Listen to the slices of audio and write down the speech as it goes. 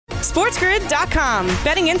SportsGrid.com.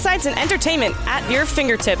 Betting insights and entertainment at your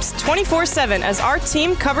fingertips 24/7 as our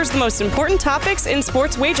team covers the most important topics in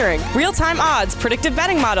sports wagering. Real-time odds, predictive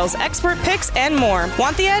betting models, expert picks, and more.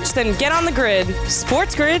 Want the edge? Then get on the grid.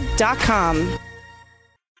 SportsGrid.com.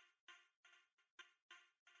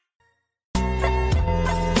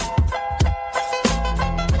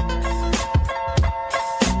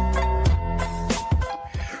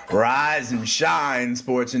 Rise and shine,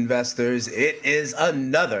 sports investors. It is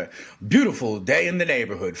another beautiful day in the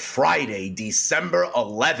neighborhood. Friday, December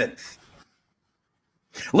 11th.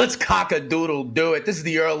 Let's cock-a-doodle-do it. This is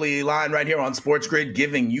the early line right here on Sports Grid,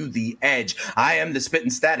 giving you the edge. I am the spitting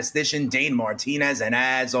statistician, Dane Martinez, and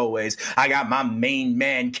as always, I got my main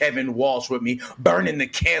man, Kevin Walsh, with me, burning the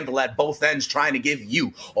candle at both ends, trying to give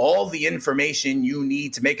you all the information you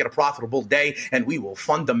need to make it a profitable day, and we will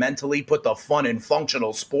fundamentally put the fun in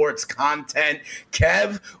functional sports content.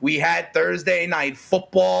 Kev, we had Thursday night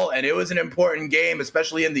football, and it was an important game,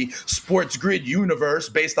 especially in the Sports Grid universe,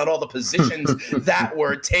 based on all the positions that were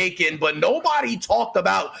taken, but nobody talked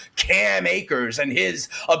about Cam Akers and his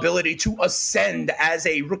ability to ascend as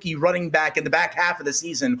a rookie running back in the back half of the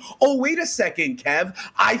season. Oh, wait a second, Kev.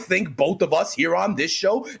 I think both of us here on this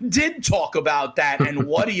show did talk about that. And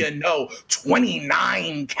what do you know?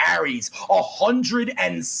 29 carries,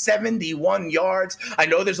 171 yards. I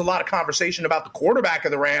know there's a lot of conversation about the quarterback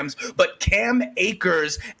of the Rams, but Cam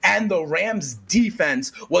Akers and the Rams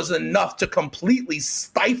defense was enough to completely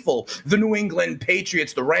stifle the New England Patriots.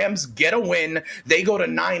 The Rams get a win. They go to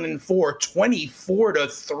 9-4,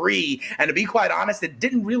 24-3. And to be quite honest, it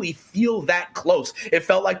didn't really feel that close. It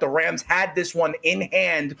felt like the Rams had this one in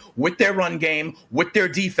hand with their run game, with their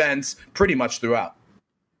defense, pretty much throughout.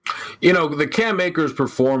 You know, the Cam Akers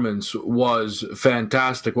performance was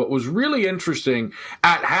fantastic. What was really interesting,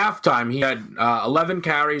 at halftime, he had 11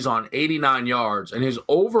 carries on 89 yards, and his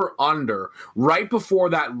over-under right before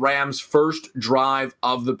that Rams' first drive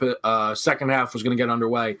of the second half was going to get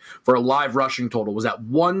underway for a live rushing total was at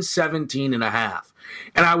 117.5.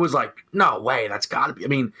 And I was like, no way, that's got to be. I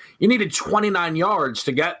mean, you needed 29 yards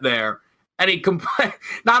to get there. And he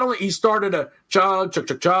not only he started a chug, and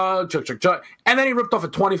then he ripped off a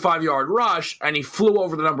 25-yard rush, and he flew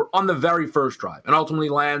over the number on the very first drive, and ultimately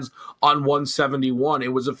lands on 171.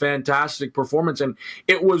 It was a fantastic performance, and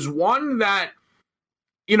it was one that,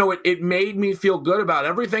 you know, it made me feel good about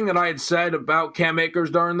everything that I had said about Cam Akers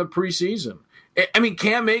during the preseason. I mean,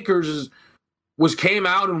 Cam Akers came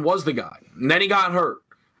out and was the guy, and then he got hurt,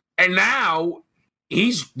 and now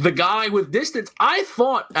he's the guy with distance. I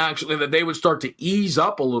thought, actually, that they would start to ease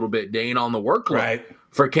up a little bit, Dane, on the workload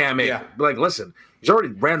for Cam Akers. Yeah. Like, listen, he's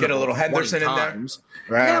already ran get a little Henderson in there.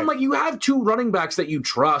 Right. And I'm like, you have two running backs that you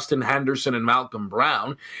trust in Henderson and Malcolm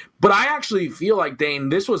Brown. But I actually feel like, Dane,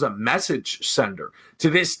 this was a message sender to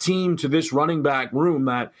this team, to this running back room,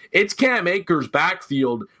 that it's Cam Akers'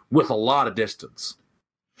 backfield with a lot of distance.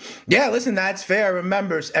 Yeah, listen, that's fair.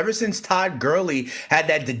 Remember, ever since Todd Gurley had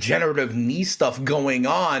that degenerative knee stuff going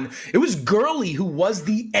on, it was Gurley who was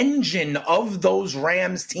the engine of those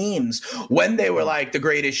Rams teams when they were like the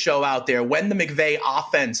greatest show out there, when the McVay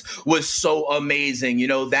offense was so amazing. You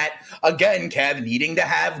know, that, again, Kev, needing to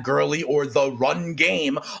have Gurley or the run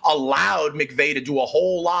game allowed McVay to do a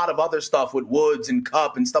whole lot of other stuff with Woods and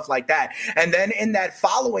Kupp and stuff like that. And then in that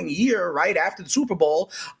following year, right after the Super Bowl,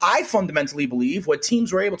 I fundamentally believe what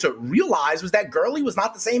teams were able to realize was that Gurley was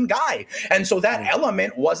not the same guy. And so that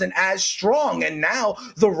element wasn't as strong. And now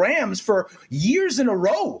the Rams, for years in a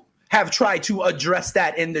row, have tried to address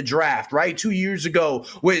that in the draft, right? 2 years ago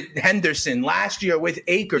with Henderson, last year with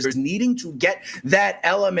Akers, needing to get that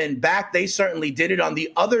element back. They certainly did it. On the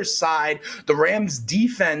other side, the Rams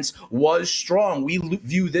defense was strong. We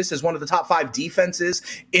view this as one of the top 5 defenses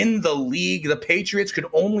in the league. The Patriots could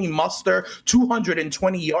only muster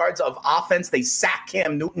 220 yards of offense. They sacked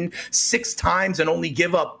Cam Newton 6 times and only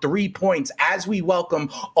give up 3 points. As we welcome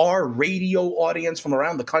our radio audience from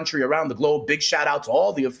around the country, around the globe, big shout out to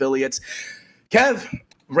all the affiliates. Kev,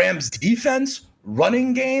 Rams defense,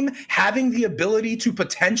 running game, having the ability to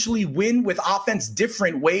potentially win with offense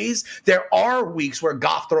different ways. There are weeks where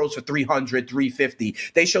Goff throws for 300, 350.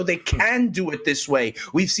 They show they can do it this way.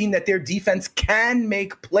 We've seen that their defense can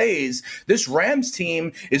make plays. This Rams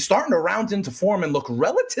team is starting to round into form and look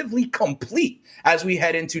relatively complete as we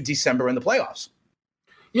head into December in the playoffs.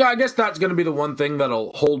 Yeah, I guess that's going to be the one thing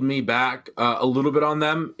that'll hold me back a little bit on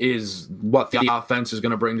them is what the offense is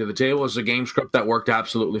going to bring to the table. It's a game script that worked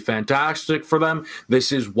absolutely fantastic for them.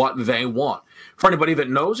 This is what they want. For anybody that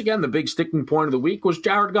knows, again, the big sticking point of the week was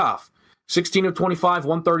Jared Goff. 16 of 25,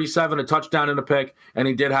 137, a touchdown and a pick, and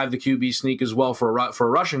he did have the QB sneak as well for a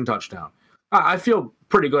rushing touchdown. I feel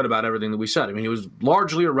pretty good about everything that we said. I mean, he was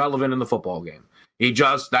largely irrelevant in the football game. He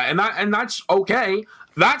just and that's okay.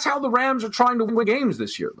 That's how the Rams are trying to win games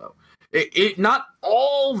this year, though. It not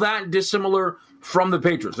all that dissimilar from the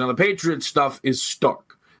Patriots. Now, the Patriots stuff is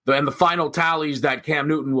stark, and the final tallies that Cam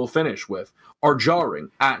Newton will finish with are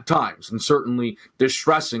jarring at times and certainly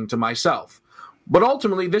distressing to myself. But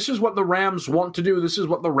ultimately, this is what the Rams want to do. This is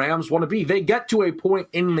what the Rams want to be. They get to a point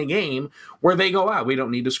in the game where they go, we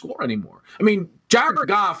don't need to score anymore. I mean, Jared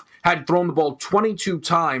Goff had thrown the ball 22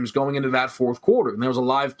 times going into that fourth quarter, and there was a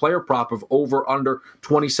live player prop of over under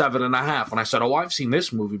 27.5. And I said, I've seen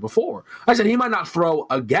this movie before. I said, he might not throw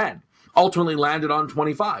again. Ultimately landed on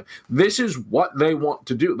 25. This is what they want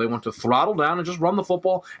to do. They want to throttle down and just run the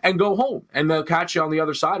football and go home, and they'll catch you on the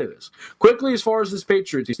other side of this. Quickly, as far as this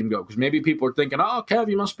Patriots team go, because maybe people are thinking, Kev,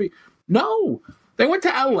 you must be. No, they went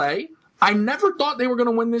to L.A., I never thought they were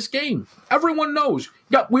going to win this game. Everyone knows.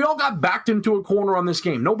 Yeah, we all got backed into a corner on this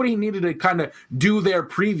game. Nobody needed to kind of do their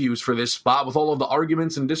previews for this spot with all of the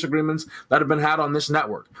arguments and disagreements that have been had on this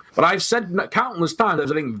network. But I've said countless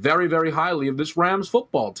times I think very, very highly of this Rams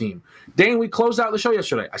football team. Dane, we closed out the show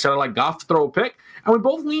yesterday. I said I like Goff to throw a pick, and we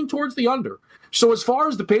both leaned towards the under. So as far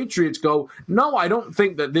as the Patriots go, no, I don't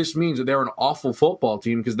think that this means that they're an awful football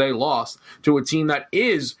team because they lost to a team that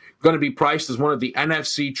is going to be priced as one of the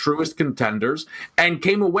NFC truest contenders and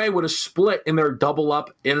came away with a split in their double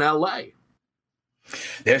up in L.A.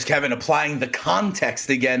 There's Kevin applying the context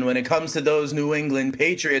again when it comes to those New England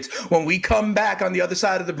Patriots. When we come back on the other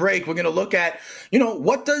side of the break, we're going to look at,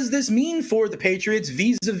 what does this mean for the Patriots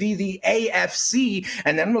vis-a-vis the AFC?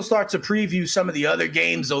 And then we'll start to preview some of the other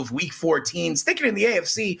games of Week 14, sticking in the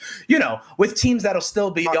AFC, with teams that'll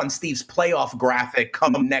still be on Steve's playoff graphic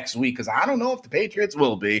come next week, because I don't know if the Patriots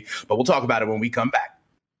will be, but we'll talk about it when we come back.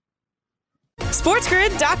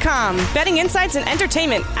 SportsGrid.com. Betting insights and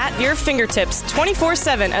entertainment at your fingertips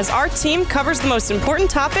 24/7 as our team covers the most important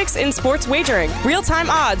topics in sports wagering. Real-time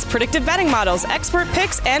odds, predictive betting models, expert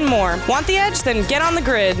picks, and more. Want the edge? Then get on the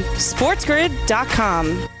grid.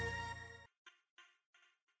 SportsGrid.com.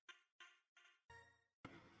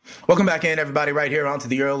 Welcome back in, everybody, right here onto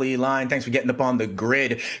the early line. Thanks for getting up on the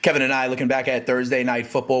grid. Kevin and I looking back at Thursday Night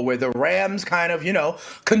Football, where the Rams kind of,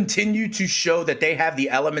 continue to show that they have the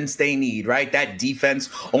elements they need, right? That defense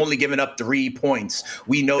only giving up 3 points.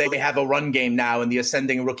 We know they have a run game now in the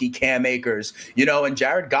ascending rookie Cam Akers, and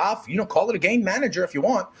Jared Goff, call it a game manager if you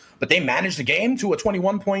want, but they managed the game to a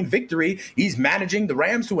 21-point victory. He's managing the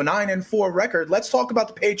Rams to a 9-4 record. Let's talk about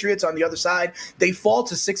the Patriots on the other side. They fall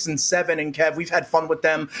to 6-7, and Kev, we've had fun with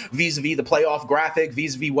them vis-a-vis the playoff graphic,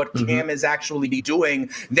 vis-a-vis what Cam is actually doing.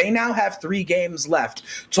 They now have 3 games left.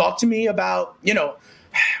 Talk to me about,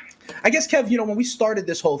 I guess, Kev, when we started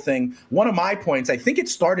this whole thing, one of my points, I think it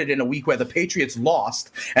started in a week where the Patriots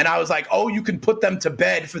lost, and I was like, you can put them to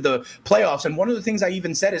bed for the playoffs. And one of the things I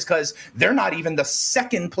even said is because they're not even the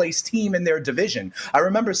second-place team in their division. I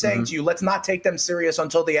remember saying to you, let's not take them serious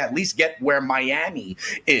until they at least get where Miami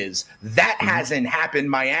is. That hasn't happened.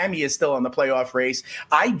 Miami is still in the playoff race.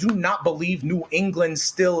 I do not believe New England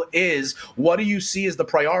still is. What do you see as the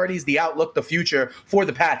priorities, the outlook, the future for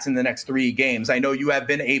the Pats in the next 3 games? I know you have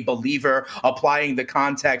been a believer applying the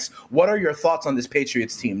context. What are your thoughts on this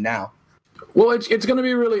Patriots team now? Well, it's going to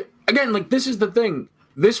be really, again, this is the thing.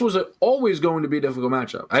 This was always going to be a difficult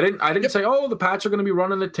matchup. I didn't say, the Pats are going to be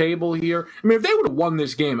running the table here. I mean, if they would have won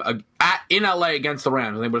this game in LA against the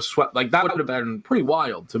Rams, and they would have swept, that would have been pretty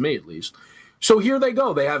wild to me, at least. So here they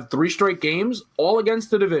go. They have 3 straight games, all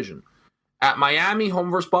against the division. At Miami,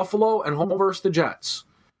 home versus Buffalo, and home versus the Jets.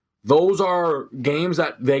 Those are games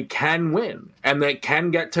that they can win, and they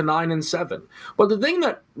can get to 9-7. But the thing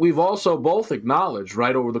that we've also both acknowledged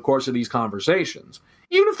right over the course of these conversations,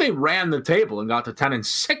 even if they ran the table and got to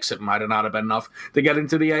 10-6, it might have not have been enough to get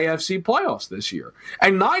into the AFC playoffs this year.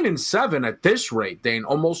 And 9-7 at this rate, Dane,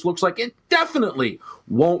 almost looks like it definitely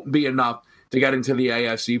won't be enough to get into the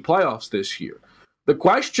AFC playoffs this year. The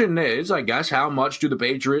question is, I guess, how much do the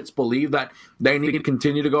Patriots believe that they need to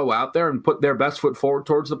continue to go out there and put their best foot forward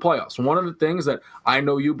towards the playoffs? One of the things that I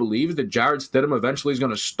know you believe is that Jarrett Stidham eventually is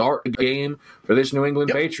going to start a game for this New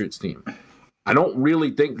England Patriots team. I don't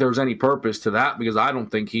really think there's any purpose to that because I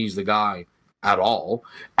don't think he's the guy at all.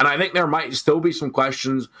 And I think there might still be some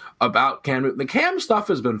questions about Cam Newton. The Cam stuff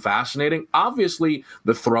has been fascinating. Obviously,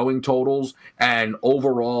 the throwing totals and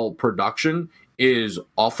overall production is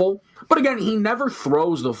awful. But again, he never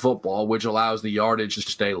throws the football, which allows the yardage to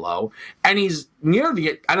stay low. And he's near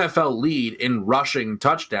the NFL lead in rushing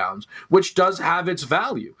touchdowns, which does have its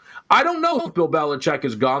value. I don't know if Bill Belichick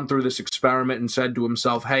has gone through this experiment and said to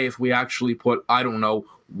himself, hey, if we actually put,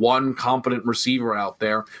 one competent receiver out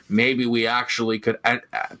there, maybe we actually could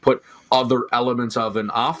put other elements of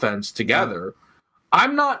an offense together.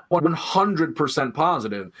 I'm not 100%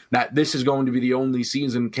 positive that this is going to be the only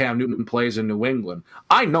season Cam Newton plays in New England.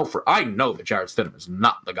 I know that Jarrett Stidham is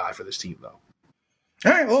not the guy for this team, though.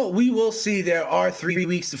 All right, well, we will see. There are 3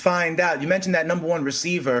 weeks to find out. You mentioned that number one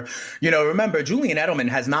receiver. Remember, Julian Edelman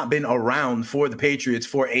has not been around for the Patriots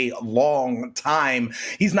for a long time.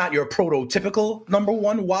 He's not your prototypical number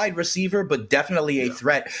one wide receiver, but definitely a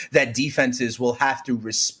threat that defenses will have to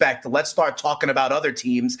respect. Let's start talking about other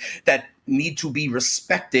teams that need to be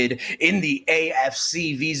respected in the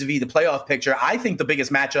AFC vis-a-vis the playoff picture. I think the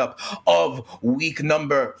biggest matchup of week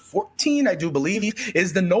number 14, I do believe,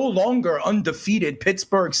 is the no longer undefeated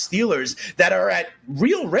Pittsburgh Steelers that are at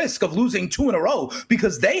real risk of losing 2 in a row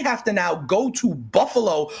because they have to now go to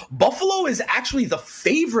Buffalo. Buffalo is actually the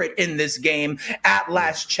favorite in this game at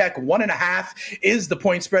last check. 1.5 is the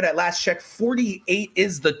point spread at last check. 48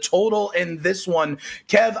 is the total in this one.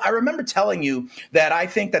 Kev, I remember telling you that I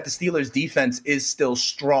think that the Steelers defense is still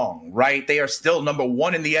strong, right? They are still number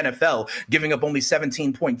one in the NFL, giving up only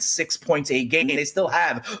 17.6 points a game. They still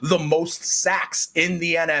have the most sacks in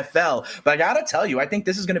the NFL. But I got to tell you, I think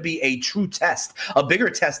this is going to be a true test, a bigger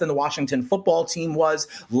test than the Washington football team was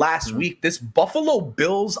last week. This Buffalo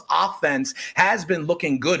Bills offense has been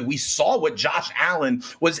looking good. We saw what Josh Allen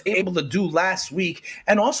was able to do last week.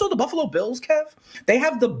 And also the Buffalo Bills, Kev, they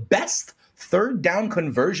have the best third down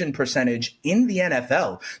conversion percentage in the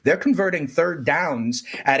NFL. They're converting third downs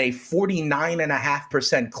at a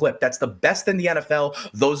 49.5% clip. That's the best in the NFL.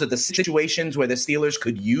 Those are the situations where the Steelers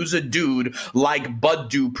could use a dude like Bud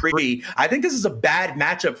Dupree. I think this is a bad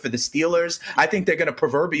matchup for the Steelers. I think they're going to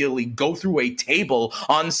proverbially go through a table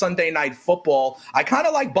on Sunday Night Football. I kind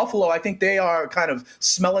of like Buffalo. I think they are kind of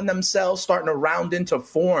smelling themselves, starting to round into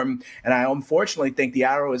form. And I unfortunately think the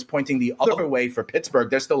arrow is pointing the other way for Pittsburgh.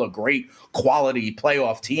 They're still a great quality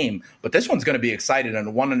playoff team, but this one's going to be exciting, and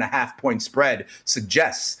a 1.5 point spread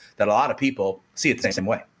suggests that a lot of people see it the same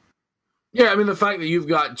way. Yeah, I mean, the fact that you've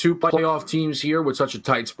got two playoff teams here with such a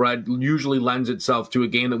tight spread usually lends itself to a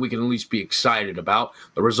game that we can at least be excited about.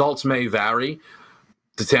 The results may vary.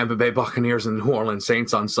 The Tampa Bay Buccaneers and New Orleans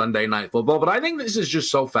Saints on Sunday Night Football, but I think this is just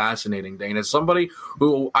so fascinating, Dane. As somebody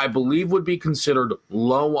who I believe would be considered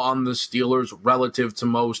low on the Steelers relative to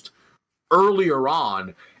most earlier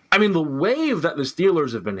on, I mean, the wave that the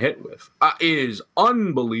Steelers have been hit with is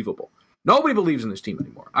unbelievable. Nobody believes in this team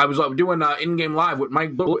anymore. I was doing in-game live with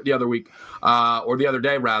Mike the other week, or the other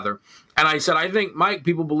day, rather, and I said, I think, Mike,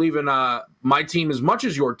 people believe in my team as much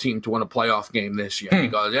as your team to win a playoff game this year.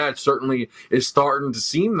 Because, yeah, it certainly is starting to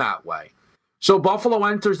seem that way. So Buffalo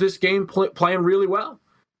enters this game playing really well.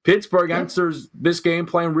 Pittsburgh enters this game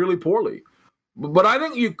playing really poorly. But I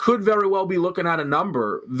think you could very well be looking at a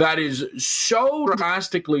number that is so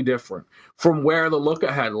drastically different from where the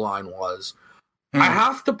look-ahead line was. I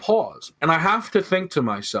have to pause, and I have to think to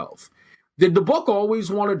myself, did the book always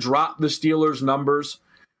want to drop the Steelers' numbers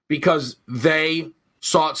because they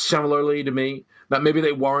saw it similarly to me, that maybe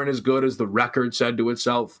they weren't as good as the record said to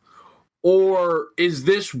itself? Or is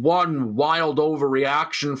this one wild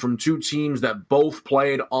overreaction from two teams that both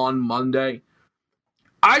played on Monday?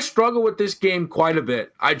 I struggle with this game quite a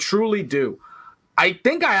bit. I truly do. I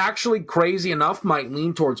think I actually, crazy enough, might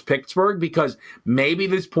lean towards Pittsburgh because maybe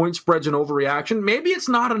this point spread's an overreaction. Maybe it's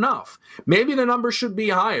not enough. Maybe the number should be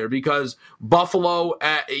higher because Buffalo,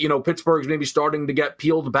 Pittsburgh's maybe starting to get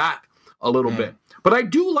peeled back a little bit. But I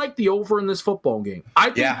do like the over in this football game.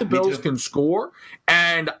 I think the Bills can score,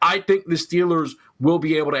 and I think the Steelers will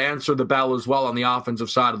be able to answer the bell as well on the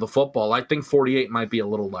offensive side of the football. I think 48 might be a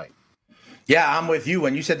little light. Yeah, I'm with you.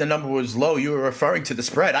 When you said the number was low, you were referring to the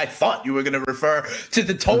spread. I thought you were going to refer to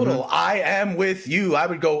the total. I am with you. I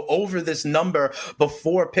would go over this number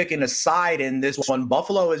before picking a side in this one.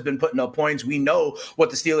 Buffalo has been putting up points. We know what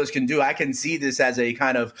the Steelers can do. I can see this as a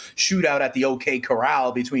kind of shootout at the OK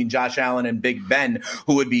Corral between Josh Allen and Big Ben,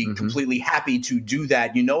 who would be completely happy to do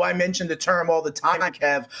that. You know, I mentioned the term all the time,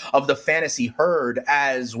 Kev, of the fantasy herd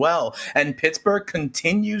as well. And Pittsburgh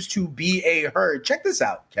continues to be a herd. Check this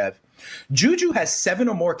out, Kev. Juju has 7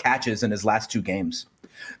 or more catches in his last 2 games.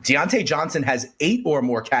 Deontay Johnson has 8 or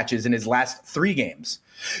more catches in his last 3 games.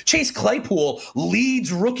 Chase Claypool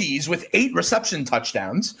leads rookies with 8 reception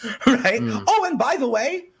touchdowns, right? Oh, and by the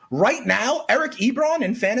way, right now, Eric Ebron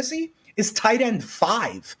in fantasy is tight end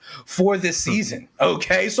 5 for this season.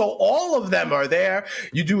 Okay, so all of them are there.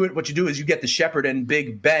 You do it. What you do is you get the Shepherd and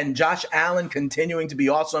Big Ben. Josh Allen continuing to be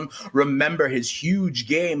awesome. Remember his huge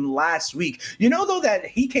game last week. You know, though, that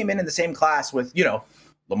he came in the same class with,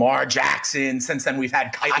 Lamar Jackson. Since then, we've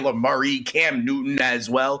had Kyler Murray, Cam Newton as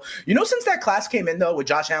well. Since that class came in, though, with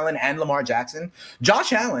Josh Allen and Lamar Jackson,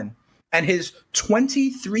 Josh Allen and his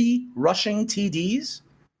 23 rushing TDs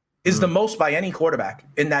is the most by any quarterback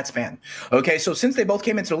in that span. Okay, so since they both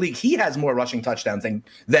came into the league, he has more rushing touchdowns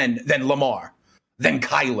than Lamar, than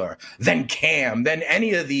Kyler, than Cam, than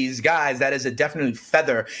any of these guys. That is a definite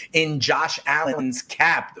feather in Josh Allen's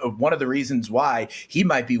cap. One of the reasons why he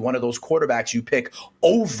might be one of those quarterbacks you pick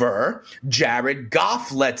over Jared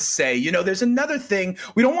Goff, let's say. There's another thing.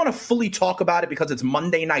 We don't want to fully talk about it because it's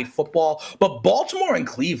Monday Night Football, but Baltimore and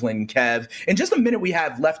Cleveland, Kev, in just a minute we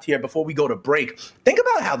have left here before we go to break, think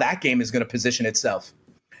about how that game is going to position itself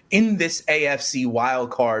in this AFC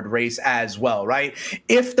wildcard race as well, right?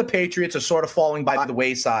 If the Patriots are sort of falling by the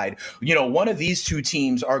wayside, one of these two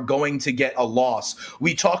teams are going to get a loss.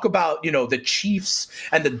 We talk about, the Chiefs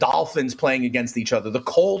and the Dolphins playing against each other. The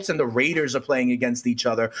Colts and the Raiders are playing against each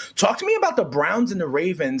other. Talk to me about the Browns and the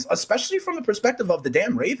Ravens, especially from the perspective of the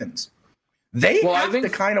damn Ravens. They have to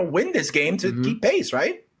kind of win this game to keep pace,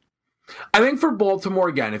 right? I think for Baltimore,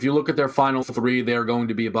 again, if you look at their final three, they're going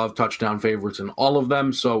to be above touchdown favorites in all of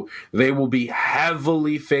them. So they will be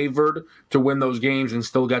heavily favored to win those games and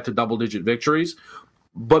still get to double-digit victories.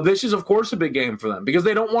 But this is, of course, a big game for them because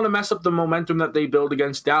they don't want to mess up the momentum that they build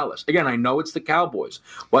against Dallas. Again, I know it's the Cowboys,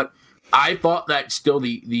 but I thought that still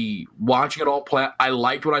the watching it all play, I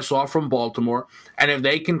liked what I saw from Baltimore. And if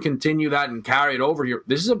they can continue that and carry it over here,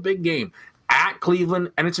 this is a big game at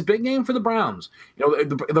Cleveland, and it's a big game for the Browns.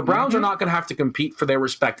 The Browns are not going to have to compete for their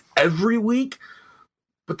respect every week,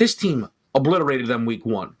 but this team obliterated them week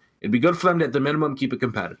one. It'd be good for them to, at the minimum, keep it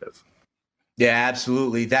competitive. Yeah,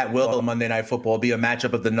 absolutely. That will, Monday Night Football, be a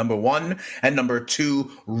matchup of the number 1 and number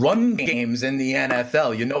 2 run games in the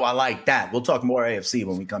NFL. I like that. We'll talk more AFC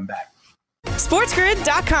when we come back.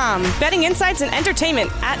 SportsGrid.com. Betting insights and entertainment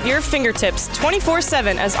at your fingertips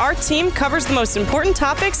 24/7 as our team covers the most important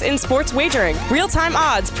topics in sports wagering. Real-time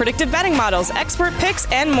odds, predictive betting models, expert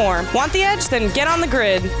picks, and more. Want the edge? Then get on the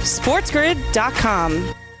grid.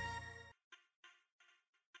 SportsGrid.com.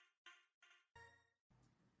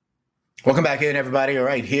 Welcome back in, everybody. All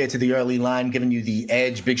right, here to the early line, giving you the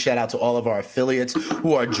edge. Big shout out to all of our affiliates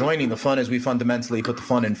who are joining the fun as we fundamentally put the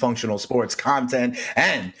fun in functional sports content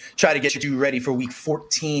and try to get you ready for week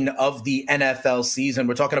 14 of the NFL season.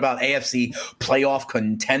 We're talking about AFC playoff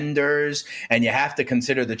contenders, and you have to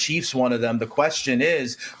consider the Chiefs one of them. The question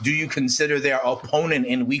is, do you consider their opponent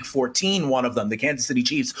in week 14 one of them? The Kansas City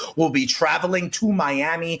Chiefs will be traveling to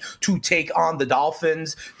Miami to take on the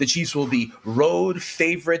Dolphins. The Chiefs will be road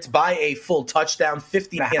favorites by a full touchdown.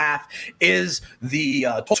 50.5 is the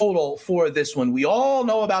total for this one. We all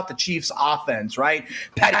know about the Chiefs offense, right?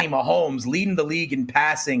 Patty Mahomes leading the league in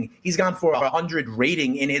passing. He's gone for 100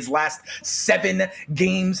 rating in his last 7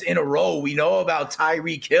 games in a row. We know about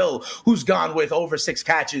Tyreek Hill, who's gone with over 6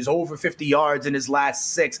 catches, over 50 yards in his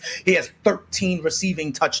last 6. He has 13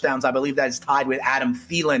 receiving touchdowns. I believe that is tied with Adam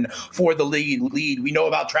Thielen for the lead. We know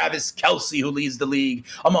about Travis Kelce, who leads the league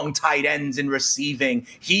among tight ends in receiving.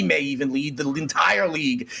 He may even lead the entire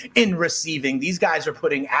league in receiving. These guys are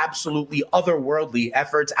putting absolutely otherworldly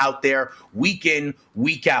efforts out there week in,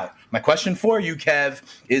 week out. My question for you, Kev,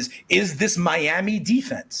 is this Miami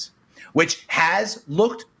defense, which has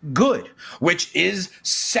looked good, which is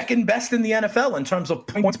second best in the NFL in terms of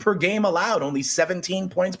points per game allowed, only 17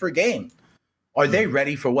 points per game, are they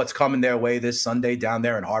ready for what's coming their way this Sunday down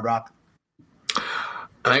there in Hard Rock?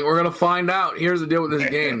 I think we're going to find out. Here's the deal with this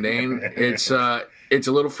game, Dane. It's a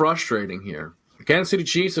little frustrating here. The Kansas City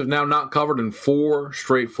Chiefs have now not covered in 4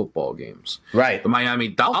 straight football games. Right. The Miami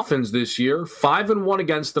Dolphins this year, 5-1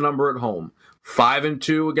 against the number at home,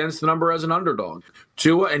 5-2 against the number as an underdog.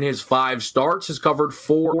 Tua in his 5 starts has covered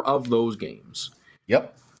 4 of those games.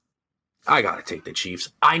 Yep. I got to take the Chiefs.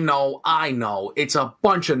 I know. It's a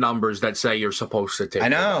bunch of numbers that say you're supposed to take the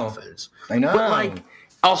Dolphins. I know. But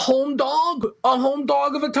a home dog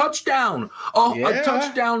of a touchdown, a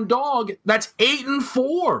touchdown dog that's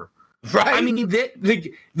 8-4. Right. I mean,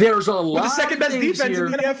 there's a lot. With the second best defense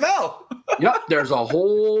in the NFL. Yep. There's a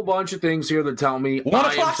whole bunch of things here that tell me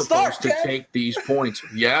I am supposed to take these points.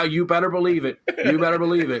 Yeah, you better believe it.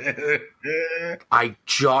 I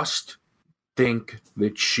just think the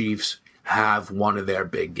Chiefs have one of their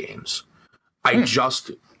big games. I just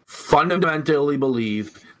fundamentally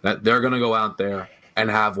believe that they're going to go out there and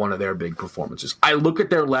have one of their big performances. I look at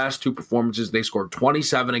their last 2 performances. They scored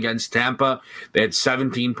 27 against Tampa. They had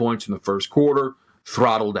 17 points in the first quarter,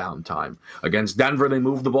 throttle down time. Against Denver, they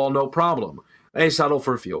moved the ball no problem. They settled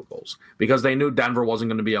for field goals because they knew Denver wasn't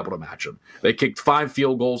going to be able to match them. They kicked 5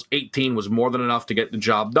 field goals. 18 was more than enough to get the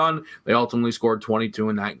job done. They ultimately scored 22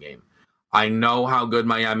 in that game. I know how good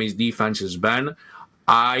Miami's defense has been.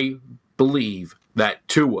 I believe that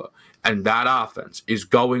Tua and that offense is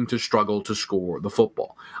going to struggle to score the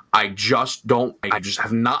football. I just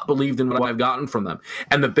have not believed in what I've gotten from them.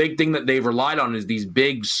 And the big thing that they've relied on is these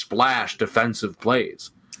big splash defensive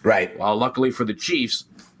plays. Right. Well, luckily for the Chiefs,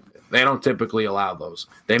 they don't typically allow those.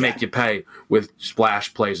 They make you pay with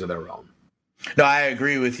splash plays of their own. No, I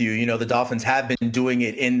agree with you. You know, the Dolphins have been doing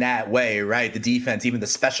it in that way, right? The defense, even the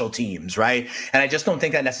special teams, right? And I just don't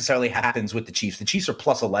think that necessarily happens with the Chiefs. The Chiefs are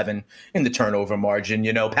plus 11 in the turnover margin.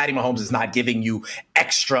 You know, Patty Mahomes is not giving you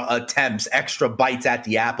extra attempts, extra bites at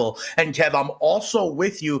the apple. And Kev, I'm also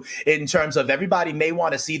with you in terms of everybody may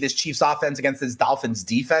want to see this Chiefs offense against this Dolphins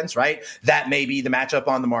defense, right? That may be the matchup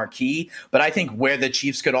on the marquee. But I think where the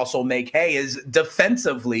Chiefs could also make hay is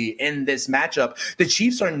defensively in this matchup. The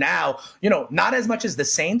Chiefs are now, you know, not as much as the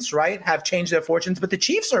Saints, right, have changed their fortunes, but the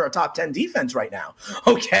Chiefs are a top 10 defense right now.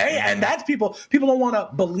 Okay. And that's people don't want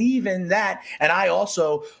to believe in that. And I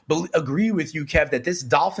also agree with you, Kev, that this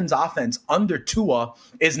Dolphins offense under Tua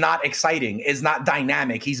is not exciting, is not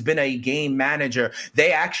dynamic. He's been a game manager.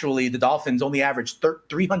 The Dolphins only average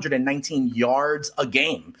 319 yards a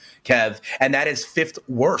game, Kev, and that is 5th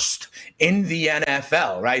worst in the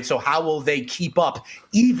NFL, right? So how will they keep up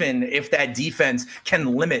even if that defense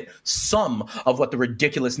can limit some of what the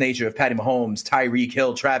ridiculous nature of Patty Mahomes, Tyreek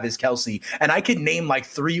Hill, Travis Kelce, and I could name like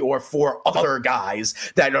 3 or 4 other guys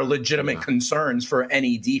that are legitimate concerns for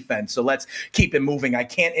any defense. So let's keep it moving. I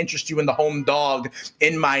can't interest you in the home dog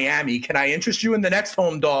in Miami. Can I interest you in the next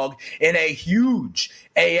home dog in a huge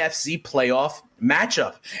AFC playoff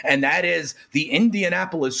matchup? And that is the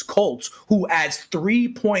Indianapolis Colts, who as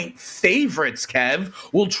 3-point favorites, Kev,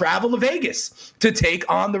 will travel to Vegas to take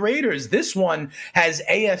on the Raiders. This one has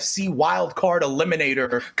AFC wildcard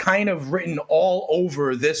eliminator kind of written all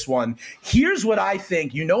over this one. Here's what I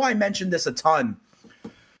think. You know, I mentioned this a ton.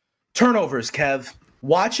 Turnovers, Kev.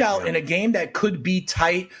 Watch out in a game that could be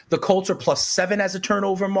tight. The Colts are plus 7 as a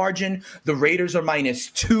turnover margin. The Raiders are minus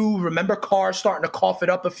 2. Remember Carr starting to cough it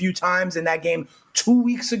up a few times in that game 2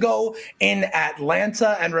 weeks ago in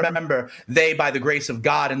Atlanta. And remember, they, by the grace of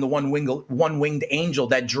God and the one-winged angel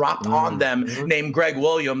that dropped on them named Greg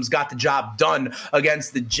Williams, got the job done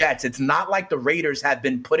against the Jets. It's not like the Raiders have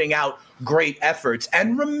been putting out great efforts.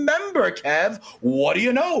 And remember, Kev, what do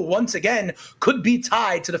you know? Once again, could be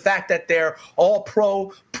tied to the fact that their all-pro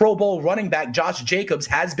Pro Bowl running back Josh Jacobs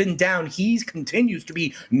has been down. He continues to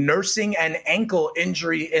be nursing an ankle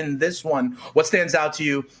injury in this one. What stands out to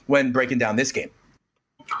you when breaking down this game?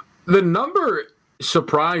 The number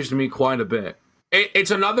surprised me quite a bit.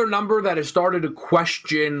 It's another number that has started to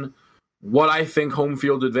question what I think home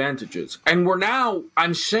field advantage is. And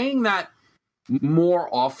I'm saying that more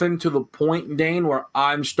often to the point, Dane, where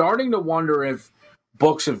I'm starting to wonder if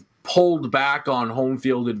books have pulled back on home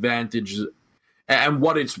field advantage and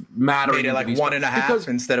what it's mattering. Made it like 1.5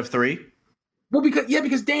 instead of 3? Well,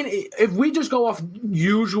 because Dane, if we just go off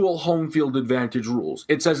usual home field advantage rules,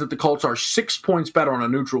 it says that the Colts are 6 points better on a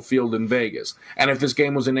neutral field in Vegas. And if this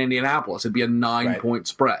game was in Indianapolis, it'd be a 9-point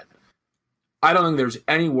spread. I don't think there's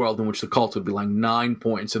any world in which the Colts would be like 9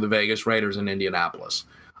 points to the Vegas Raiders in Indianapolis.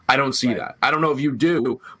 I don't see that. I don't know if you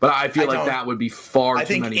do, but I feel like that would be far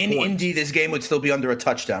too many points. I think in Indy, this game would still be under a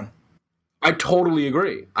touchdown. I totally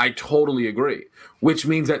agree. Which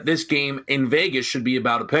means that this game in Vegas should be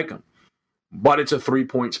about a pick'em. But it's a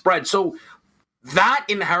 3-point spread. So that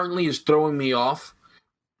inherently is throwing me off.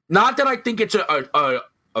 Not that I think it's a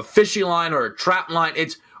fishy line or a trap line.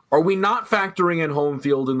 It's, are we not factoring in home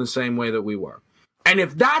field in the same way that we were? And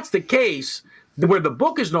if that's the case, where the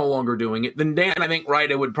book is no longer doing it, then Dan, I think,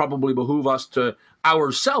 right, it would probably behoove us to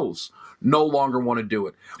ourselves no longer want to do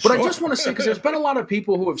it. But I just want to say, because there's been a lot of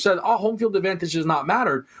people who have said, home field advantage has not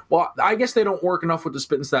mattered. Well, I guess they don't work enough with the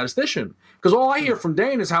spitting statistician. Because all I hear from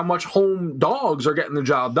Dane is how much home dogs are getting the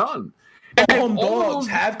job done. And home dogs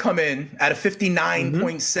have come in at a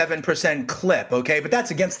 59.7% clip, okay? But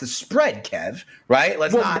that's against the spread, Kev, right?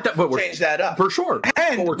 Let's not change that up. For sure.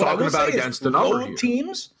 And but we're talking about against the number here.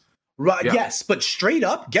 Teams, yes, but straight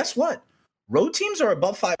up, guess what? Road teams are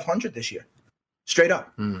above 500 this year. Straight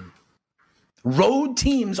up. Road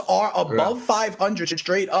teams are above 500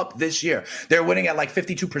 straight up this year. They're winning at like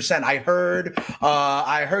 52%. I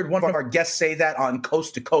heard one of our guests say that on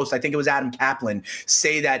Coast to Coast. I think it was Adam Kaplan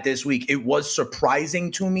say that this week. It was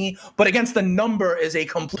surprising to me, but against the number is a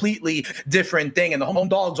completely different thing. And the home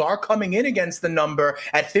dogs are coming in against the number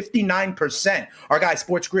at 59%. Our guy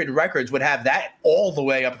Sports Grid Records would have that all the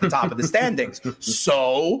way up at the top of the standings.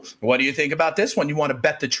 So what do you think about this one? You want to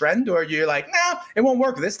bet the trend, or you're like, nah, it won't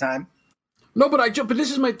work this time? No, but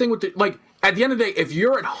this is my thing with at the end of the day, if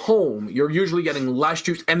you're at home, you're usually getting less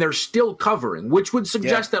juice, and they're still covering, which would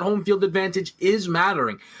suggest that home field advantage is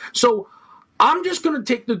mattering. So I'm just going to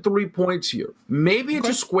take the 3 points here. Maybe it's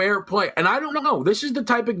a square play, and I don't know. This is the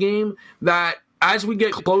type of game that as we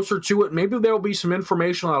get closer to it, maybe there'll be some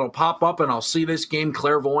information that'll pop up, and I'll see this game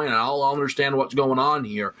clairvoyant, and I'll understand what's going on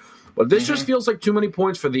here. But this just feels like too many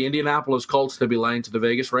points for the Indianapolis Colts to be laying to the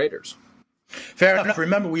Vegas Raiders. Fair enough.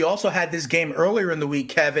 Remember, we also had this game earlier in the week,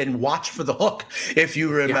 Kevin. Watch for the hook, if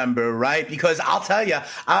you remember, right? Because I'll tell you,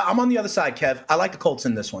 I'm on the other side, Kev. I like the Colts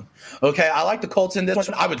in this one. Okay, I like the Colts in this one.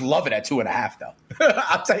 I would love it at 2.5, though.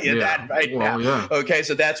 I'll tell you that now. Yeah. Okay,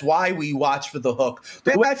 so that's why we watch for the hook.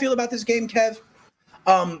 The way I feel about this game, Kev,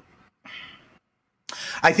 I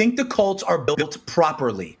think the Colts are built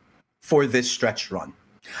properly for this stretch run.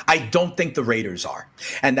 I don't think the Raiders are.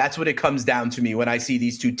 And that's what it comes down to me when I see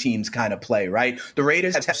these two teams kind of play, right? The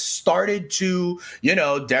Raiders have started to,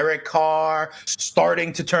 Derek Carr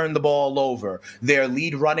starting to turn the ball over. Their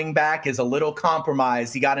lead running back is a little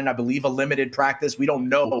compromised. He got in, I believe, a limited practice. We don't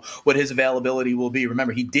know what his availability will be.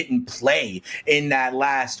 Remember, he didn't play in that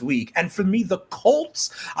last week. And for me, the Colts,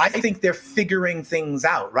 I think they're figuring things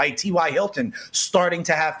out, right? T.Y. Hilton starting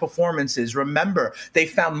to have performances. Remember, they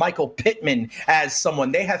found Michael Pittman as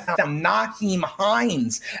someone. They have found Nyheim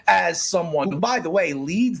Hines as someone who, by the way,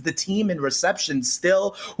 leads the team in receptions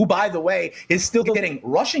still, who, by the way, is still getting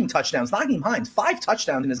rushing touchdowns. Nyheim Hines, 5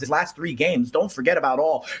 touchdowns in his last 3 games. Don't forget about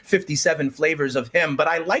all 57 flavors of him. But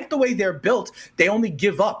I like the way they're built. They only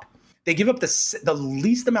give up. They give up the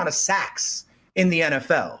least amount of sacks in the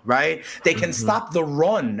NFL, right? They can stop the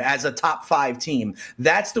run as a top 5 team.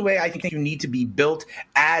 That's the way I think you need to be built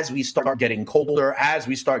as we start getting colder, as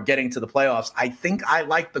we start getting to the playoffs. I think I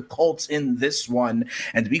like the Colts in this one.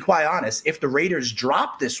 And to be quite honest, if the Raiders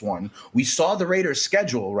drop this one, we saw the Raiders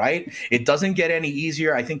schedule, right? It doesn't get any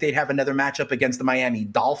easier. I think they have another matchup against the Miami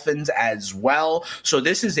Dolphins as well. So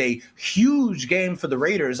this is a huge game for the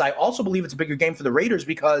Raiders. I also believe it's a bigger game for the Raiders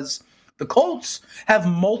because the Colts have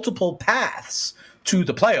multiple paths to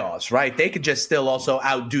the playoffs, right? They could just still also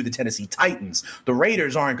outdo the Tennessee Titans. The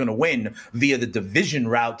Raiders aren't going to win via the division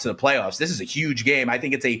route to the playoffs. This is a huge game. I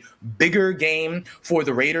think it's a bigger game for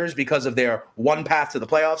the Raiders because of their one path to the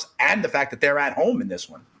playoffs and the fact that they're at home in this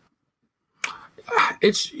one.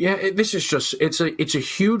 It's a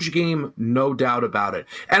huge game, no doubt about it.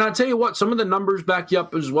 And I'll tell you what, some of the numbers back you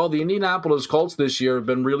up as well. The Indianapolis Colts this year have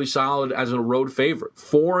been really solid as a road favorite,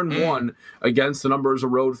 4-1 against the number as a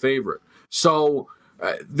road favorite. So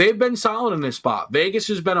they've been solid in this spot. Vegas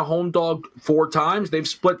has been a home dog 4 times. They've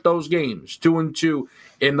split those games 2-2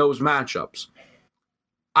 in those matchups.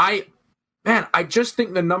 I just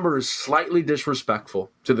think the number is slightly disrespectful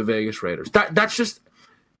to the Vegas Raiders. That's just.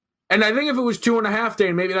 And I think if it was 2.5,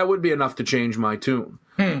 Dane, maybe that would be enough to change my tune.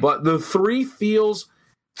 But the 3 feels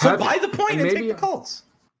heavy. So buy the point and take the Colts.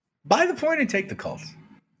 Buy the point and take the Colts.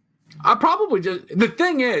 I probably just. The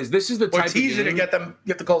thing is, this is the type of game. Or tease it to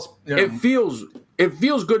get the Colts. It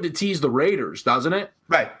feels good to tease the Raiders, doesn't it?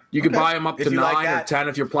 Right. You could buy them up to 9 or 10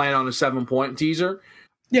 if you're playing on a 7-point teaser.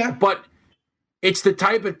 Yeah. But it's the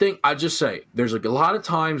type of thing. I just say there's a lot of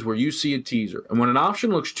times where you see a teaser, and when an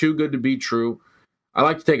option looks too good to be true, I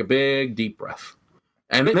like to take a big, deep breath.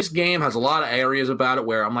 And this game has a lot of areas about it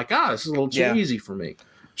where I'm like, this is a little too easy for me.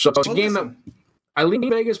 So it's a game that I lean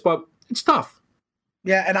Vegas, but it's tough.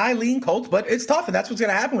 Yeah, and I lean Colts, but it's tough, and that's what's going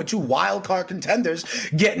to happen with 2 wild card contenders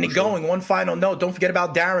getting it going. One final note, don't forget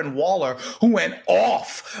about Darren Waller, who went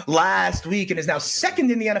off last week and is now second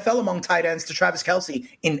in the NFL among tight ends to Travis Kelce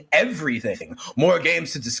in everything. More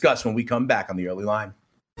games to discuss when we come back on the early line.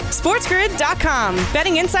 SportsGrid.com.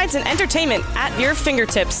 Betting insights and entertainment at your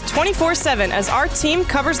fingertips 24/7 as our team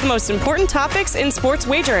covers the most important topics in sports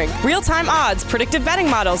wagering. Real-time odds, predictive betting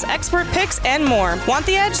models, expert picks, and more. Want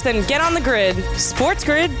the edge? Then get on the grid.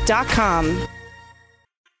 SportsGrid.com.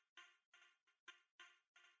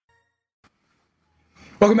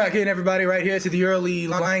 Welcome back in, everybody, right here to the early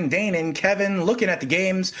line. Dane and Kevin looking at the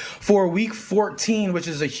games for Week 14, which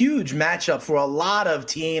is a huge matchup for a lot of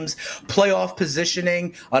teams. Playoff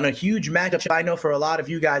positioning on a huge matchup, I know, for a lot of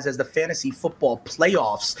you guys, as the fantasy football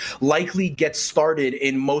playoffs likely get started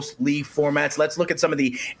in most league formats. Let's look at some of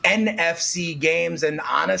the NFC games. And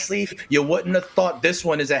honestly, you wouldn't have thought this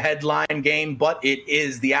one is a headline game, but it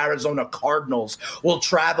is. The Arizona Cardinals will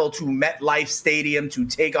travel to MetLife Stadium to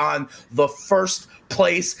take on the first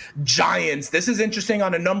place Giants. This is interesting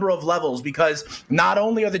on a number of levels because not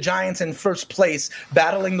only are the Giants in first place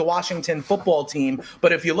battling the Washington football team,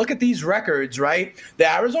 but if you look at these records, right, the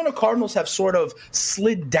Arizona Cardinals have sort of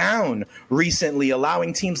slid down recently,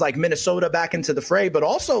 allowing teams like Minnesota back into the fray. But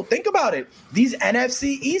also, think about it, these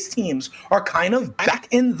NFC East teams are kind of back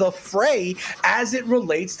in the fray as it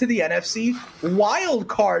relates to the NFC wild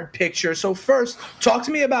card picture. So first, talk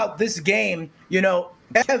to me about this game. You know,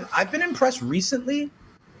 I've been impressed recently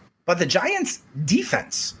by the Giants'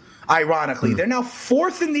 defense. Ironically, they're now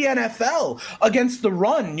fourth in the NFL against the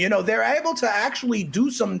run. You know, they're able to actually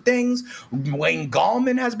do some things. Wayne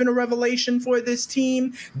Gallman has been a revelation for this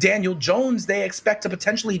team. Daniel Jones, they expect to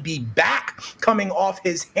potentially be back coming off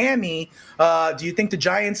his hammy. Do you think the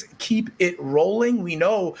Giants keep it rolling? We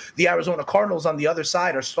know the Arizona Cardinals on the other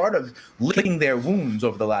side are sort of licking their wounds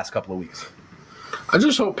over the last couple of weeks. I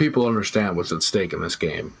just hope people understand what's at stake in this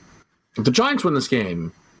game. If the Giants win this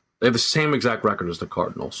game, they have the same exact record as the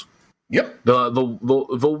Cardinals. Yep.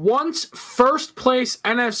 The once first place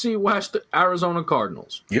NFC West Arizona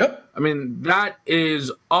Cardinals. Yep. I mean, that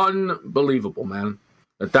is unbelievable, man.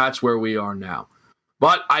 That's where we are now.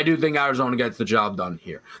 But I do think Arizona gets the job done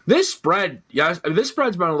here. This spread, this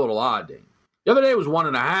spread's been a little odd, Dane. The other day it was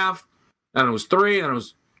 1.5, and it was 3, and it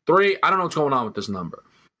was 3. I don't know what's going on with this number.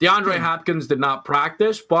 DeAndre Hopkins did not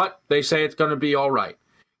practice, but they say it's going to be all right.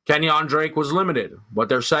 Kenyon Drake was limited, but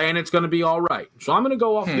they're saying it's going to be all right. So I'm going to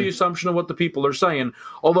go off the assumption of what the people are saying.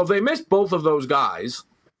 Although if they missed both of those guys,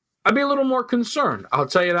 I'd be a little more concerned. I'll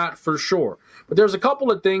tell you that for sure. But there's a couple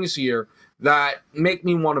of things here that make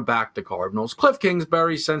me want to back the Cardinals. Cliff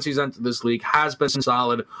Kingsbury, since he's entered this league, has been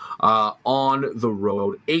solid on the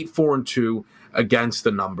road. 8-4-2 against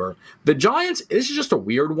the number. The Giants, this is just a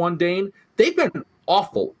weird one, Dane. They've been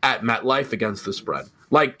awful at MetLife against the spread.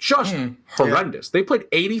 Like, just horrendous. Yeah. They played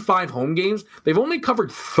 85 home games. They've only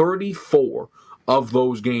covered 34 of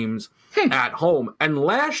those games at home. And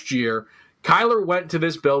last year, Kyler went to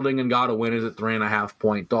this building and got a win as a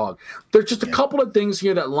 3.5-point dog. There's just a couple of things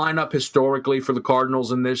here that line up historically for the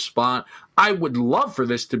Cardinals in this spot. I would love for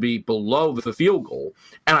this to be below the field goal,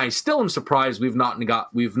 and I still am surprised we've not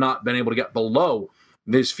been able to get below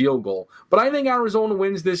this field goal. But I think Arizona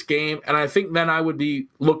wins this game, and I think then I would be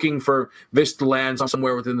looking for this to land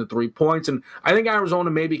somewhere within the 3 points. And I think Arizona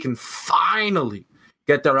maybe can finally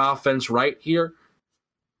get their offense right here.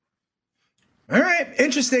 All right,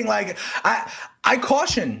 interesting. Like, I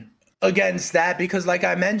caution against that because, like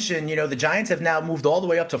I mentioned, you know, the Giants have now moved all the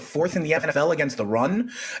way up to fourth in the NFL against the run.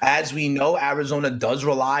 As we know, Arizona does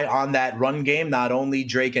rely on that run game, not only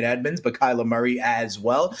Drake and Edmonds, but Kyler Murray as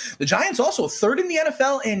well. The Giants also third in the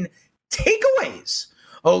NFL in takeaways.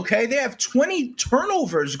 Okay, they have 20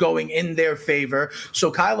 turnovers going in their favor.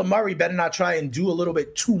 So Kyler Murray better not try and do a little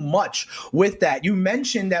bit too much with that. You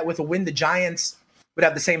mentioned that with a win, the Giants would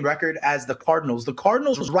have the same record as the Cardinals. The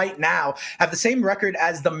Cardinals right now have the same record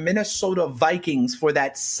as the Minnesota Vikings for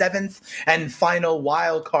that 7th and final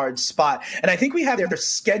wild card spot. And I think we have their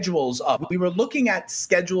schedules up. We were looking at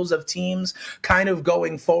schedules of teams kind of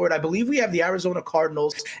going forward. I believe we have the Arizona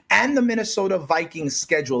Cardinals and the Minnesota Vikings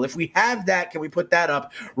schedule. If we have that, can we put that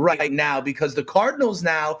up right now? Because the Cardinals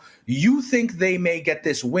now, you think they may get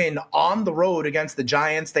this win on the road against the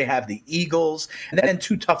Giants. They have the Eagles and then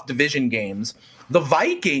 2 tough division games. The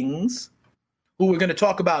Vikings, who we're going to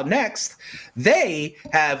talk about next, they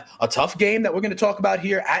have a tough game that we're going to talk about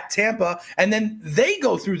here at Tampa, and then they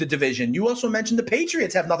go through the division. You also mentioned the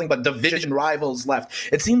Patriots have nothing but division rivals left.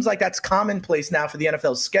 It seems like that's commonplace now for the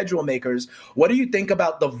NFL schedule makers. What do you think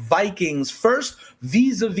about the Vikings first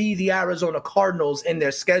vis-a-vis the Arizona Cardinals in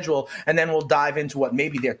their schedule, and then we'll dive into what may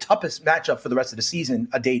be their toughest matchup for the rest of the season,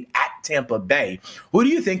 a date at Tampa Bay. Who do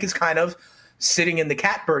you think is kind of sitting in the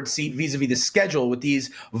catbird seat vis-a-vis the schedule with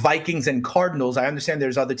these Vikings and Cardinals? I understand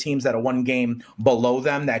there's other teams that are one game below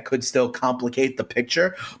them that could still complicate the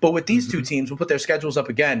picture. But with these two teams, we'll put their schedules up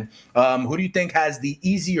again. Who do you think has the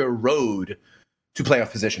easier road to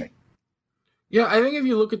playoff positioning? Yeah, I think if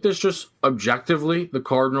you look at this just objectively, the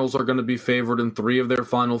Cardinals are going to be favored in 3 of their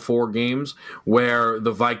final 4 games, where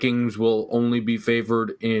the Vikings will only be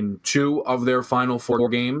favored in 2 of their final 4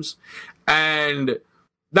 games. And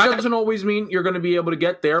That doesn't always mean you're going to be able to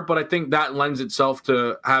get there, but I think that lends itself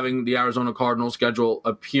to having the Arizona Cardinals schedule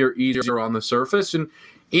appear easier on the surface. And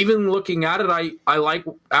even looking at it, I like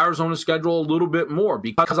Arizona's schedule a little bit more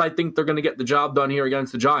because I think they're going to get the job done here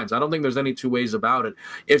against the Giants. I don't think there's any two ways about it.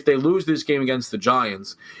 If they lose this game against the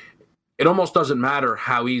Giants, it almost doesn't matter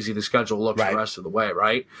how easy the schedule looks the rest of the way,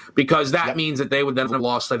 right? Because that means that they would then have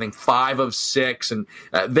lost, I think, 5 of 6, and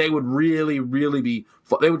they would really be –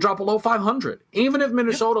 they would drop below 500. Even if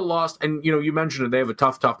Minnesota lost, and, you mentioned it, they have a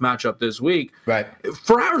tough matchup this week. Right.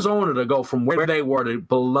 For Arizona to go from where they were to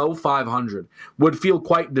below 500 would feel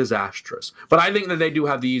quite disastrous. But I think that they do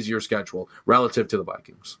have the easier schedule relative to the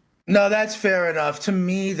Vikings. No, that's fair enough. To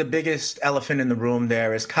me, the biggest elephant in the room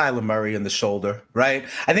there is Kyler Murray in the shoulder, right?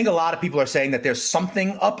 I think a lot of people are saying that there's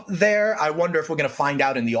something up there. I wonder if we're going to find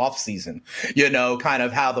out in the offseason, kind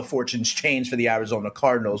of how the fortunes change for the Arizona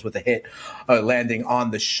Cardinals with a hit landing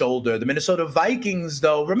on the shoulder. The Minnesota Vikings,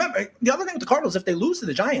 though, remember, the other thing with the Cardinals, if they lose to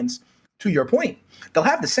the Giants, to your point, they'll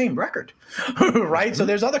have the same record, right? Mm-hmm. So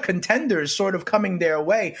there's other contenders sort of coming their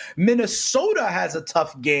way. Minnesota has a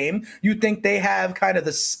tough game. You think they have kind of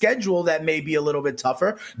the schedule that may be a little bit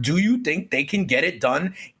tougher. Do you think they can get it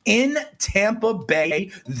done in Tampa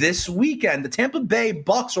Bay this weekend? The Tampa Bay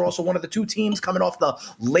Bucks are also one of the 2 teams coming off the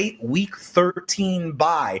late Week 13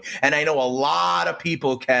 bye. And I know a lot of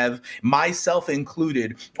people, Kev, myself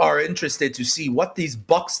included, are interested to see what these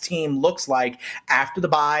Bucks team looks like after the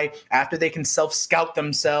bye, after they can self-scout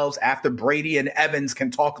themselves, after Brady and Evans can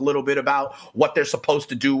talk a little bit about what they're supposed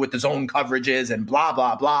to do with the zone coverages and blah,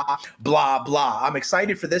 blah, blah, blah, blah. I'm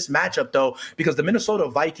excited for this matchup, though, because the Minnesota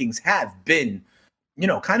Vikings have been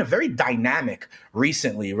kind of very dynamic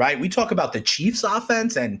recently, right? We talk about the Chiefs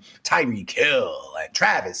offense and Tyreek Hill and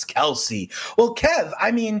Travis Kelce. Well, Kev,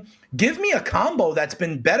 I mean, give me a combo that's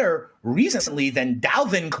been better recently than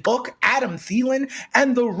Dalvin Cook, Adam Thielen,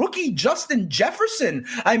 and the rookie Justin Jefferson.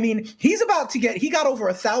 I mean, he got over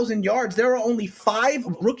 1,000 yards. There are only 5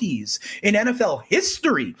 rookies in NFL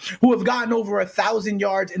history who have gotten over 1,000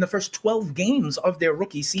 yards in the first 12 games of their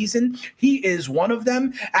rookie season. He is one of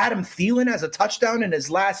them. Adam Thielen has a touchdown in his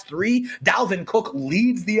last 3. Dalvin Cook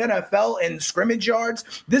leads the NFL in scrimmage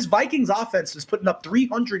yards. This Vikings offense is putting up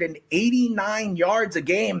 389 yards a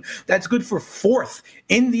game. That's good for 4th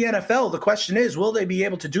in the NFL. The question is, will they be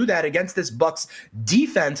able to do that against this Bucs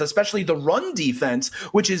defense, especially the run defense,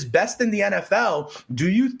 which is best in the NFL? Do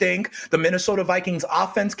you think the Minnesota Vikings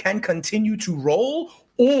offense can continue to roll,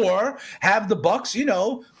 or have the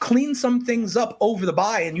Bucs, clean some things up over the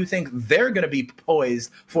bye, and you think they're going to be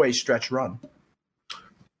poised for a stretch run?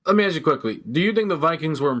 Let me ask you quickly. Do you think the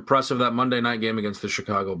Vikings were impressive that Monday night game against the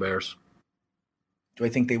Chicago Bears? Do I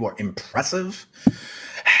think they were impressive?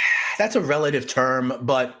 That's a relative term,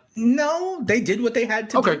 but no, they did what they had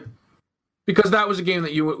to do. Because that was a game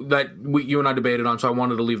that you and I debated on, so I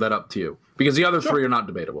wanted to leave that up to you. Because the other 3 are not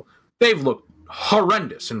debatable. They've looked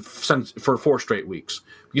horrendous for 4 straight weeks.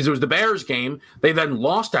 Because it was the Bears game. They then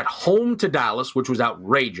lost at home to Dallas, which was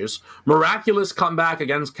outrageous. Miraculous comeback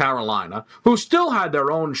against Carolina, who still had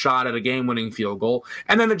their own shot at a game-winning field goal.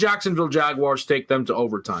 And then the Jacksonville Jaguars take them to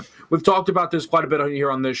overtime. We've talked about this quite a bit here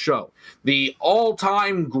on this show. The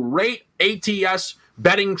all-time great ATS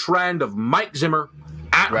betting trend of Mike Zimmer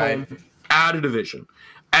at home, out of division.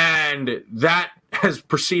 And that has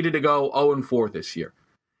proceeded to go 0-4 this year.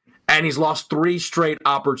 And he's lost 3 straight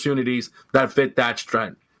opportunities that fit that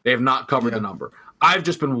trend. They have not covered the number. I've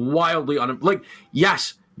just been wildly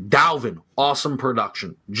yes, Dalvin, awesome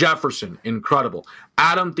production. Jefferson, incredible.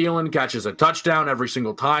 Adam Thielen catches a touchdown every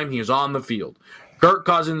single time he is on the field. Kirk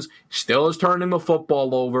Cousins still is turning the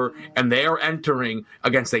football over, and they are entering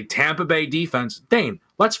against a Tampa Bay defense. Dane,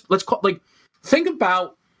 let's think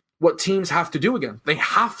about what teams have to do again. They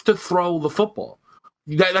have to throw the football.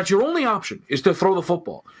 That's your only option, is to throw the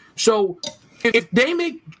football. So if they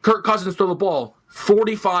make Kirk Cousins throw the ball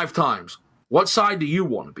 45 times, what side do you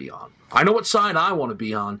want to be on? I know what side I want to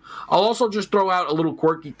be on. I'll also just throw out a little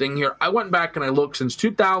quirky thing here. I went back and I looked. Since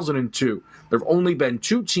 2002, there have only been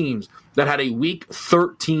 2 teams that had a Week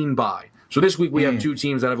 13 bye. So this week we have 2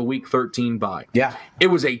 teams that have a Week 13 bye. Yeah. It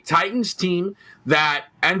was a Titans team that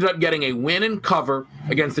ended up getting a win and cover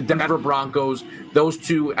against the Denver Broncos. Those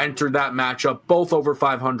 2 entered that matchup, both over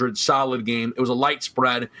 500, solid game. It was a light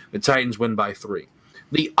spread. The Titans win by 3.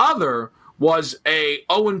 The other was a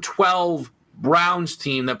 0-12 Browns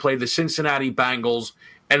team that played the Cincinnati Bengals,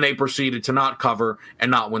 and they proceeded to not cover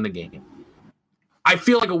and not win the game. I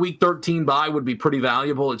feel like a Week 13 bye would be pretty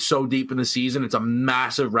valuable. It's so deep in the season. It's a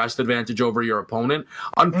massive rest advantage over your opponent.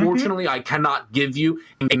 Unfortunately, I cannot give you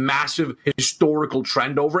a massive historical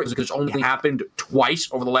trend over it because it's only happened twice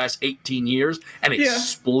over the last 18 years, and it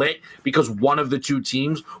split because one of the two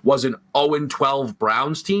teams was an 0-12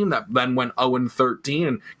 Browns team that then went 0-13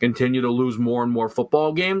 and continued to lose more and more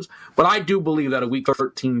football games. But I do believe that a Week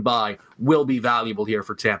 13 bye will be valuable here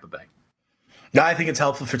for Tampa Bay. Yeah, I think it's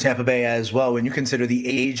helpful for Tampa Bay as well when you consider the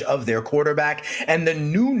age of their quarterback and the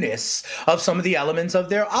newness of some of the elements of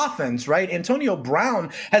their offense, right? Antonio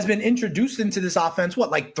Brown has been introduced into this offense,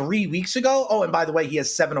 like 3 weeks ago? Oh, and by the way, he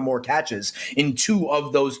has 7 or more catches in 2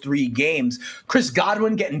 of those 3 games. Chris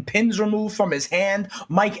Godwin getting pins removed from his hand.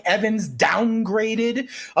 Mike Evans downgraded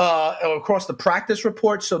across the practice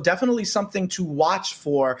report. So definitely something to watch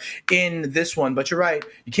for in this one. But you're right,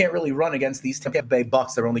 you can't really run against these Tampa Bay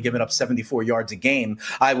Bucs. They're only giving up 74 yards a game.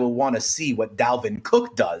 I will want to see what Dalvin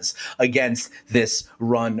Cook does against this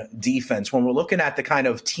run defense. When we're looking at the kind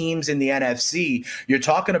of teams in the NFC, you're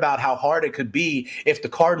talking about how hard it could be if the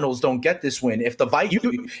Cardinals don't get this win. If the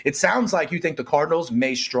Vikings, it sounds like you think the Cardinals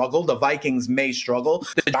may struggle, the Vikings may struggle,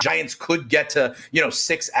 the Giants could get to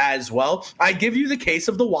 6 as well. I give you the case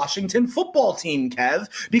of the Washington football team,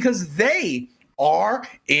 Kev, because they are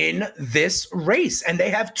in this race and they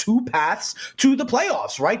have 2 paths to the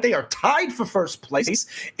playoffs, right? They are tied for first place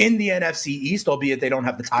in the NFC East, albeit they don't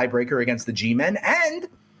have the tiebreaker against the G-Men, and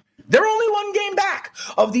they're only 1 game back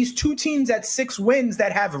of these 2 teams at 6 wins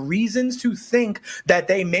that have reasons to think that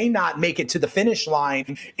they may not make it to the finish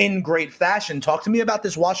line in great fashion. Talk to me about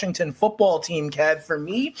this Washington football team, Kev. For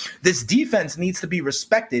me, this defense needs to be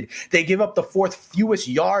respected. They give up the 4th fewest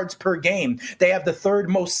yards per game. They have the 3rd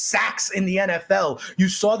most sacks in the NFL. You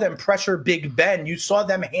saw them pressure Big Ben. You saw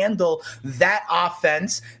them handle that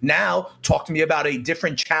offense. Now, talk to me about a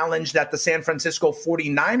different challenge that the San Francisco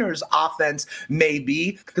 49ers offense may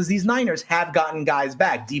be, because these Niners have gotten guys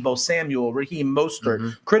back. Deebo Samuel, Raheem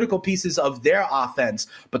Mostert, critical pieces of their offense.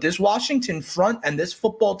 But this Washington front and this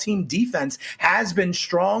football team defense has been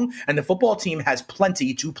strong, and the football team has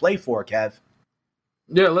plenty to play for, Kev.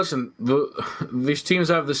 Yeah, listen, these teams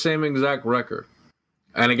have the same exact record.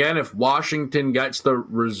 And again, if Washington gets the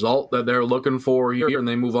result that they're looking for here and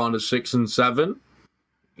they move on to 6-7,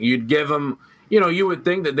 you'd give them... you would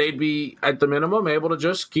think that they'd be, at the minimum, able to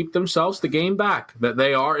just keep themselves the game back. That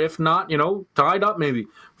they are, if not, tied up maybe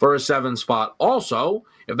for a 7 spot. Also,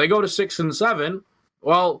 if they go to 6-7,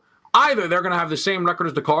 well, either they're going to have the same record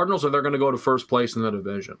as the Cardinals or they're going to go to first place in the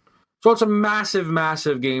division. So it's a massive,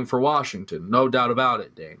 massive game for Washington. No doubt about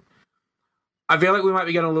it, Dane. I feel like we might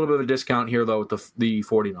be getting a little bit of a discount here, though, with the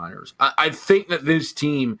 49ers. I think that this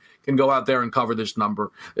team can go out there and cover this number.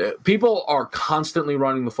 People are constantly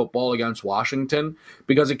running the football against Washington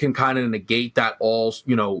because it can kind of negate that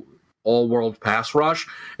all-world pass rush,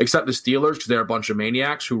 except the Steelers, because they're a bunch of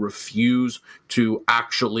maniacs who refuse to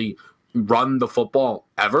actually run the football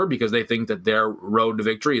ever because they think that their road to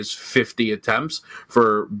victory is 50 attempts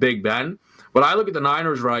for Big Ben. But I look at the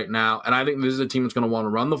Niners right now, and I think this is a team that's going to want to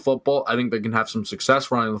run the football. I think they can have some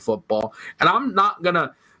success running the football. And I'm not going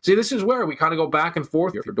to – see, this is where we kind of go back and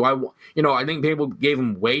forth here. I think people gave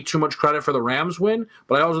them way too much credit for the Rams win,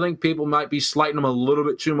 but I also think people might be slighting them a little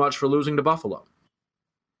bit too much for losing to Buffalo.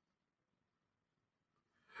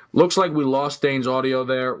 Looks like we lost Dane's audio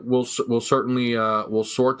there. We'll certainly we'll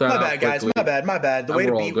sort that out. My bad, guys. My bad. The way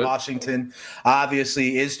to beat Washington,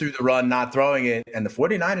 obviously, is through the run, not throwing it. And the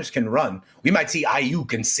 49ers can run. We might see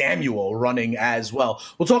Ayuk and Samuel running as well.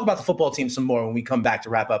 We'll talk about the football team some more when we come back to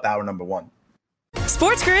wrap up hour number 1.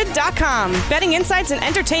 SportsGrid.com. Betting insights and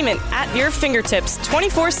entertainment at your fingertips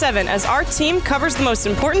 24/7 as our team covers the most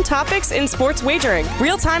important topics in sports wagering.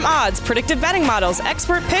 Real-time odds, predictive betting models,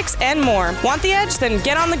 expert picks, and more. Want the edge? Then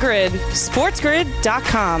get on the grid.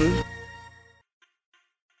 SportsGrid.com.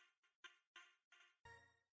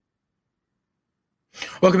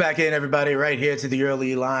 Welcome back in, everybody, right here to the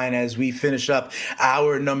early line as we finish up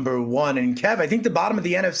hour number 1. And Kev, I think the bottom of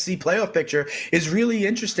the NFC playoff picture is really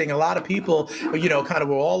interesting. A lot of people, kind of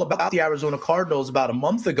were all about the Arizona Cardinals about a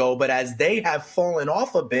month ago, but as they have fallen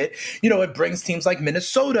off a bit, it brings teams like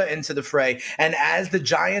Minnesota into the fray. And as the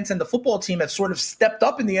Giants and the football team have sort of stepped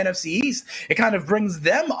up in the NFC East, it kind of brings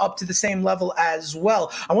them up to the same level as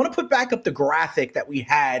well. I want to put back up the graphic that we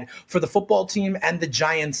had for the football team and the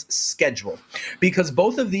Giants' schedule, because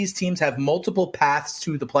both of these teams have multiple paths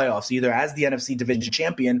to the playoffs, either as the NFC division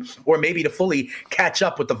champion or maybe to fully catch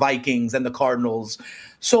up with the Vikings and the Cardinals.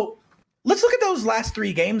 So Let's look at those last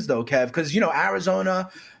 3 games, though, Kev, because,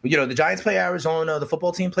 Arizona, the Giants play Arizona, the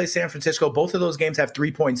football team plays San Francisco. Both of those games have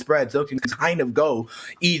 3-point spreads. Those can kind of go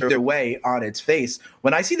either way on its face.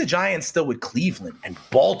 When I see the Giants still with Cleveland and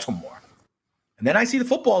Baltimore, and then I see the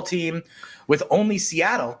football team with only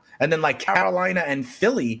Seattle, and then like Carolina and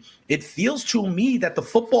Philly, it feels to me that the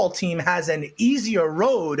football team has an easier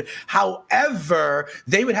road. However,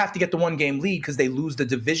 they would have to get the 1-game lead because they lose the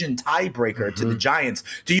division tiebreaker to the Giants.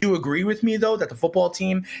 Do you agree with me, though, that the football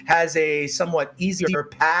team has a somewhat easier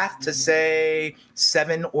path to, say,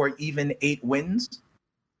 7 or even 8 wins?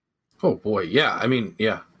 Oh, boy. Yeah. I mean,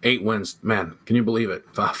 yeah. 8 wins. Man, can you believe it?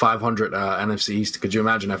 500 NFC East. Could you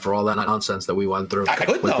imagine after all that nonsense that we went through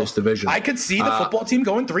with this division? I could see the football team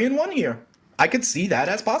going 3-1 here. I could see that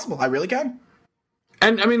as possible. I really can.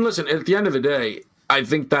 And, I mean, listen, at the end of the day, I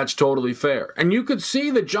think that's totally fair. And you could see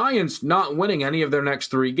the Giants not winning any of their next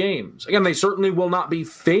 3 games. Again, they certainly will not be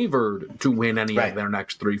favored to win any of their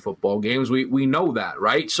next 3 football games. We know that,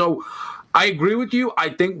 right? So I agree with you. I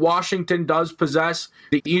think Washington does possess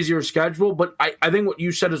the easier schedule, but I think what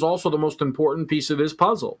you said is also the most important piece of this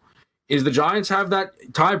puzzle, is the Giants have that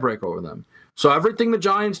tiebreak over them. So everything the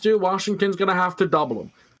Giants do, Washington's going to have to double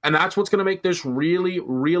them. And that's what's going to make this really,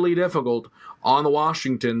 really difficult on the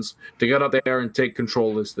Washingtons to get up there and take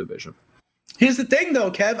control of this division. Here's the thing, though,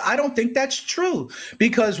 Kev. I don't think that's true.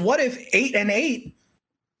 Because what if 8-8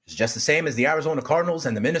 is just the same as the Arizona Cardinals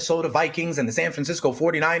and the Minnesota Vikings and the San Francisco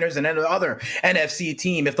 49ers and any other NFC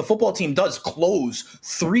team? If the football team does close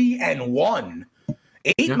 3-1,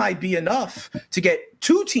 8 might be enough to get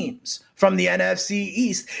 2 teams from the NFC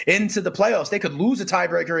East into the playoffs. They could lose a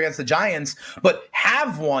tiebreaker against the Giants, but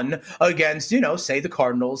have one against, say the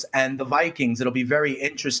Cardinals and the Vikings. It'll be very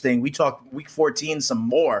interesting. We talk week 14 some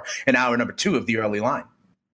more in hour number 2 of the early line.